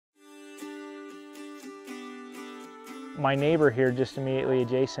My neighbor here, just immediately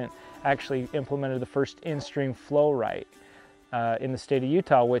adjacent, actually implemented the first in-stream flow right in the state of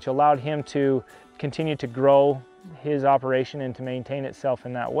Utah, which allowed him to continue to grow his operation and to maintain itself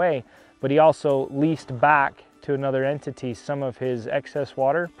in that way. But he also leased back to another entity some of his excess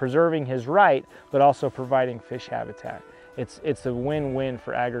water, preserving his right, but also providing fish habitat. It's a win-win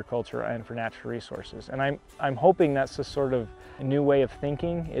for agriculture and for natural resources. And I'm hoping that's the sort of new way of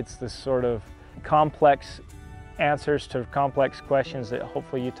thinking. It's this sort of complex answers to complex questions that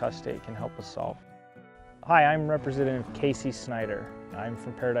hopefully Utah State can help us solve. Hi, I'm Representative Casey Snider. I'm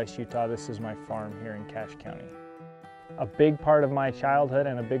from Paradise, Utah. This is my farm here in Cache County. A big part of my childhood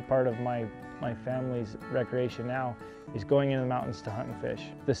and a big part of my family's recreation now is going into the mountains to hunt and fish.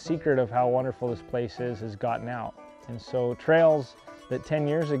 The secret of how wonderful this place is has gotten out. And so trails that 10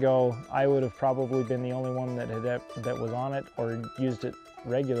 years ago I would have probably been the only one that was on it or used it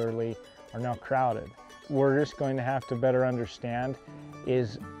regularly are now crowded. We're just going to have to better understand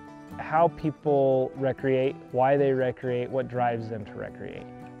is how people recreate, why they recreate, what drives them to recreate.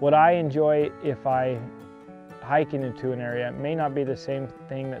 What I enjoy if I hike into an area may not be the same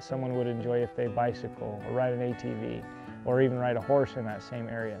thing that someone would enjoy if they bicycle or ride an ATV or even ride a horse in that same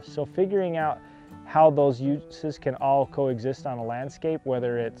area. So figuring out how those uses can all coexist on a landscape,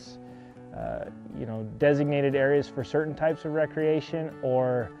 whether it's designated areas for certain types of recreation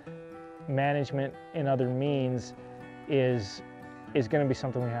or management in other means is going to be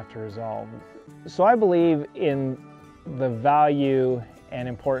something we have to resolve. So I believe in the value and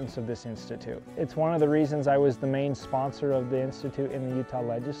importance of this institute. It's one of the reasons I was the main sponsor of the institute in the Utah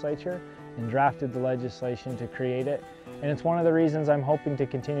legislature and drafted the legislation to create it. And it's one of the reasons I'm hoping to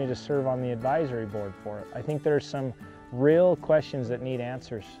continue to serve on the advisory board for it. I think there's some real questions that need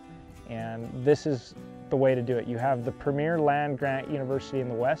answers, and this is the way to do it. You have the premier land-grant university in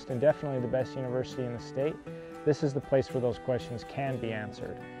the West and definitely the best university in the state. This is the place where those questions can be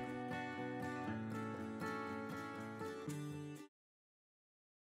answered.